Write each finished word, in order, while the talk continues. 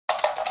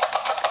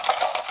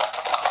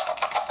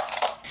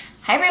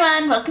Hi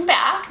everyone, welcome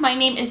back. My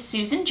name is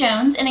Susan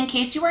Jones, and in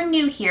case you are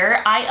new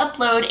here, I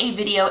upload a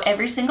video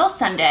every single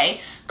Sunday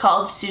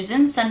called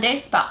Susan's Sunday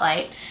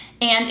Spotlight,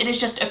 and it is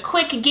just a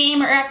quick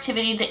game or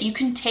activity that you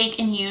can take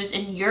and use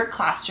in your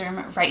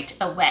classroom right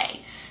away.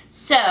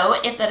 So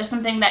if that is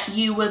something that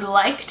you would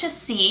like to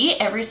see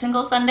every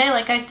single Sunday,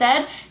 like I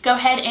said, go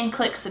ahead and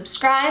click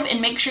subscribe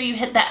and make sure you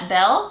hit that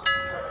bell.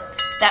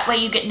 That way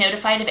you get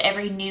notified of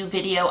every new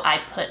video I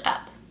put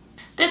up.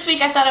 This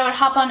week I thought I would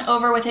hop on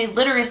over with a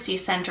literacy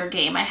center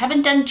game. I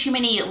haven't done too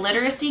many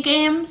literacy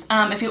games.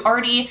 If you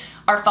already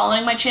are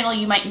following my channel,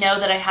 you might know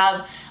that I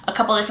have a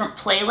couple different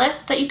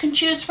playlists that you can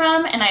choose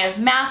from, and I have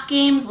math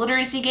games,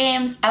 literacy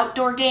games,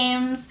 outdoor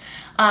games,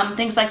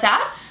 things like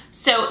that.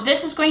 So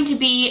this is going to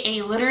be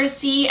a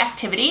literacy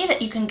activity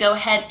that you can go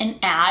ahead and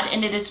add,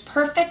 and it is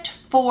perfect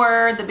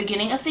for the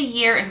beginning of the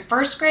year in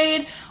first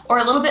grade or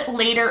a little bit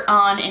later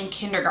on in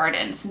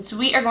kindergarten, since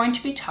we are going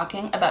to be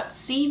talking about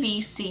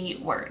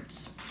CVC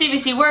words.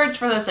 CVC words,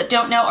 for those that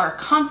don't know, are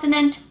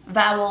consonant,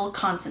 vowel,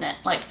 consonant,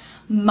 like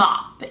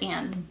mop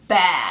and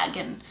bag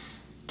and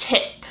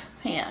tip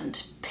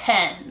and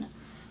pen.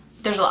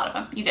 There's a lot of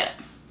them, you get it.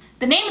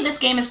 The name of this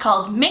game is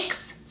called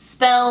Mix,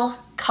 Spell,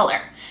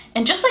 Color.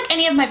 And just like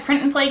any of my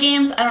print and play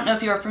games, I don't know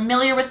if you are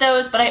familiar with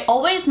those, but I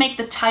always make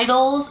the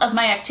titles of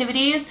my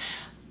activities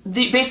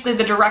basically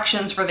the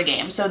directions for the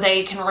game, so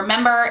they can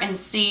remember and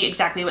see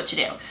exactly what to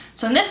do.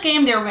 So in this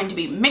game, they're going to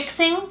be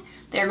mixing,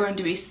 they're going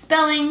to be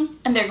spelling,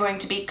 and they're going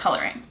to be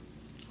coloring.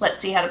 Let's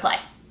see how to play.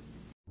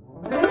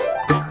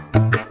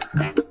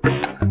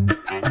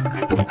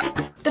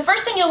 The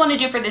first thing you'll want to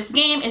do for this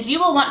game is you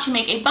will want to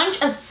make a bunch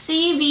of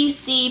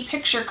CVC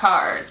picture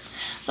cards.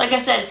 So like I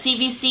said,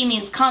 CVC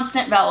means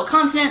consonant, vowel,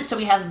 consonant. So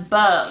we have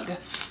bug,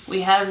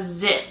 we have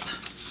zip,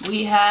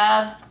 we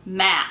have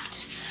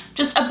mat.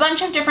 Just a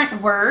bunch of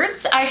different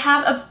words. I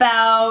have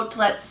about,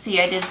 let's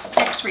see, I did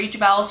 6 for each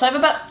vowel, so I have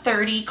about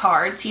 30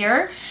 cards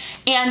here.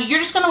 And you're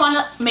just going to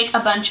want to make a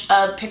bunch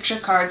of picture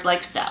cards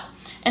like so.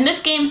 In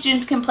this game,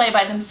 students can play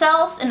by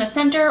themselves in a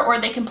center, or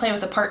they can play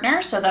with a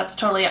partner, so that's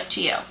totally up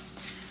to you.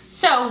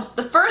 So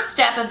the first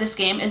step of this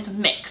game is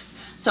mix.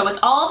 So with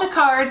all the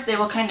cards, they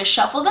will kind of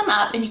shuffle them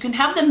up, and you can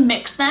have them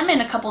mix them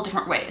in a couple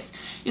different ways.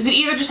 You could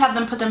either just have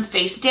them put them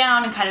face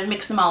down and kind of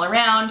mix them all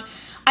around.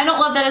 I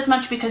don't love that as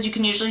much because you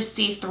can usually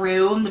see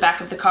through the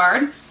back of the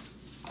card.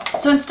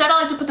 So instead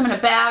I like to put them in a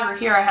bag, or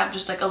here I have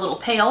just like a little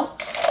pail,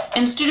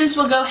 and students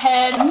will go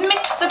ahead and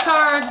mix the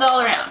cards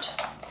all around.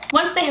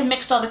 Once they have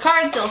mixed all the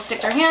cards, they'll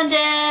stick their hand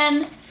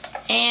in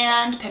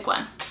and pick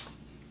one.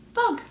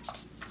 Bug.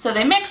 So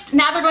they mixed,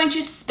 now they're going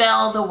to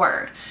spell the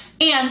word.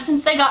 And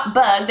since they got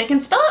bug, they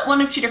can spell it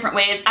one of 2 different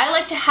ways. I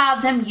like to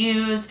have them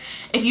use,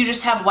 if you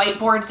just have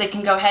whiteboards, they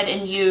can go ahead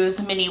and use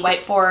mini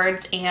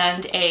whiteboards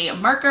and a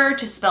marker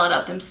to spell it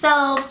out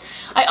themselves.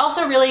 I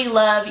also really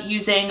love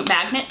using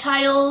magnet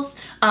tiles.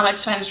 I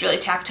just find it's really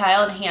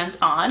tactile and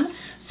hands-on.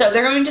 So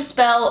they're going to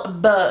spell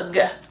bug,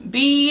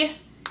 B-U-G,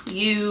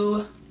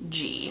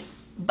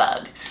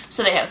 bug.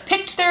 So they have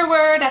picked their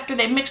word after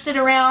they mixed it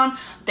around,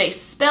 they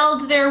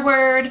spelled their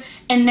word,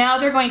 and now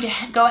they're going to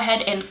go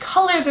ahead and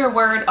color their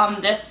word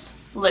on this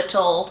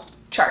little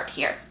chart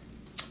here.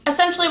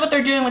 Essentially what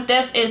they're doing with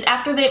this is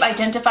after they've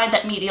identified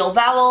that medial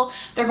vowel,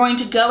 they're going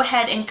to go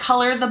ahead and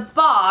color the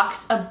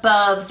box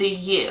above the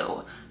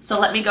U. So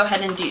let me go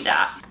ahead and do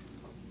that,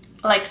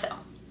 like so.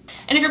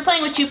 And if you're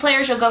playing with 2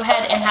 players, you'll go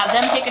ahead and have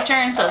them take a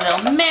turn, so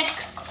they'll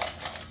mix,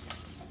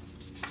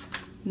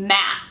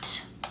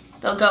 mat.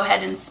 They'll go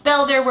ahead and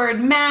spell their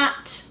word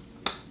mat.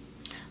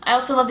 I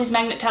also love these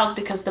magnet tiles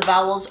because the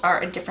vowels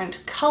are a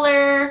different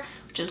color,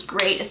 which is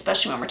great,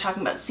 especially when we're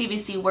talking about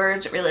CVC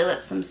words. It really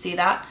lets them see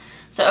that.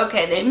 So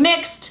okay, they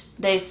mixed,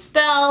 they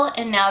spell,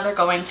 and now they're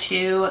going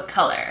to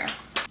color.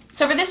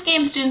 So for this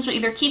game, students will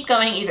either keep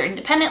going either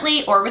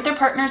independently or with their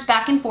partners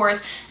back and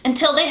forth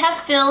until they have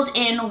filled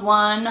in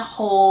one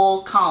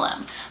whole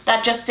column.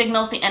 That just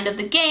signals the end of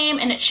the game,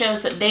 and it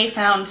shows that they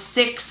found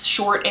 6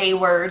 short A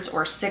words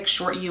or 6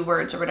 short U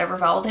words or whatever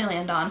vowel they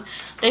land on.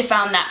 They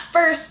found that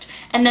first,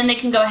 and then they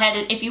can go ahead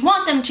and, if you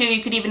want them to,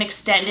 you could even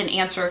extend and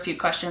answer a few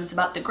questions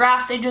about the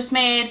graph they just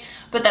made,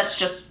 but that's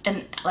just,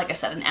 like I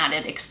said, an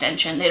added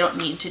extension. They don't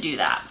need to do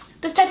that.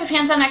 This type of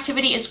hands-on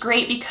activity is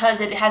great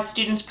because it has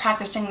students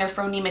practicing their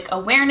phonemic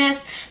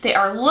awareness. They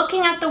are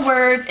looking at the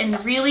words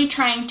and really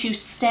trying to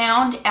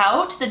sound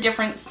out the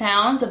different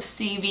sounds of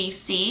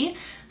CVC,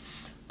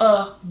 S,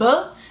 B,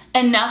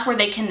 enough where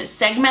they can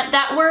segment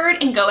that word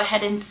and go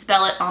ahead and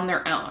spell it on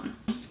their own.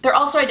 They're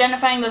also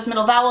identifying those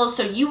middle vowels,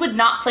 so you would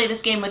not play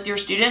this game with your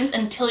students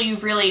until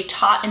you've really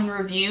taught and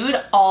reviewed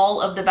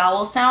all of the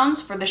vowel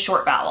sounds for the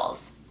short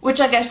vowels, which,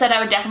 like I said,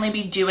 I would definitely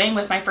be doing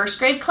with my first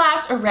grade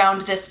class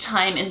around this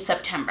time in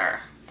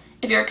September.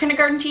 If you're a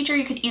kindergarten teacher,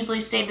 you could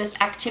easily save this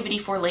activity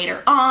for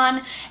later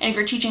on. And if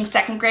you're teaching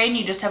second grade and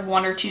you just have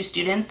 1 or 2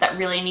 students that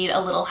really need a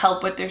little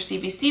help with their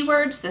CVC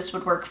words, this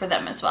would work for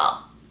them as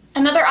well.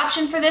 Another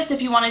option for this,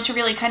 if you wanted to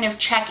really kind of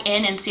check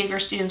in and see if your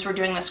students were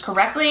doing this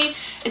correctly,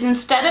 is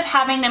instead of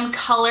having them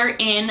color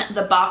in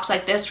the box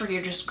like this where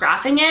you're just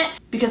graphing it,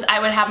 because I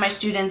would have my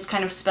students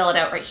kind of spell it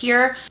out right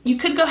here, you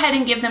could go ahead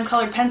and give them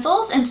colored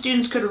pencils and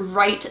students could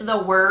write the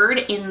word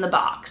in the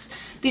box.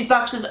 These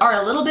boxes are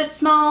a little bit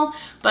small,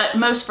 but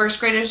most first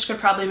graders could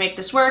probably make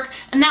this work.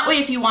 And that way,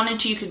 if you wanted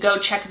to, you could go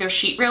check their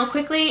sheet real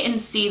quickly and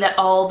see that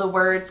all the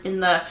words in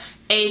the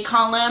A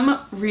column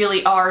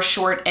really are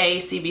short A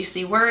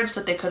CVC words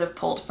that they could have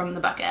pulled from the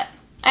bucket.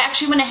 I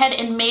actually went ahead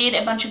and made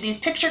a bunch of these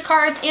picture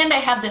cards, and I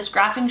have this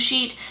graphing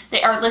sheet.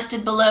 They are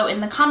listed below in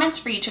the comments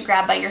for you to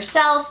grab by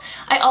yourself.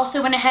 I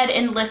also went ahead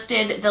and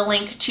listed the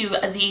link to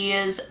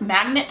these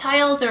magnet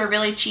tiles. They were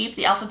really cheap,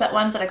 the alphabet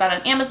ones that I got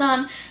on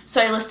Amazon,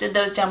 so I listed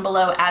those down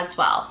below as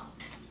well.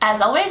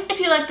 As always, if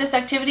you like this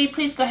activity,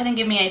 please go ahead and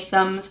give me a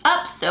thumbs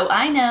up so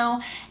I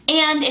know.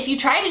 And if you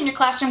try it in your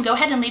classroom, go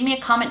ahead and leave me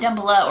a comment down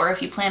below, or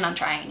if you plan on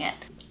trying it.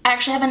 I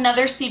actually have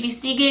another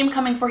CVC game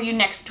coming for you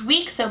next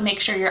week, so make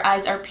sure your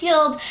eyes are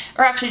peeled,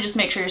 or actually just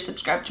make sure you're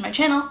subscribed to my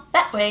channel.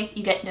 That way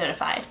you get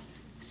notified.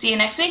 See you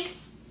next week.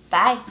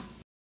 Bye.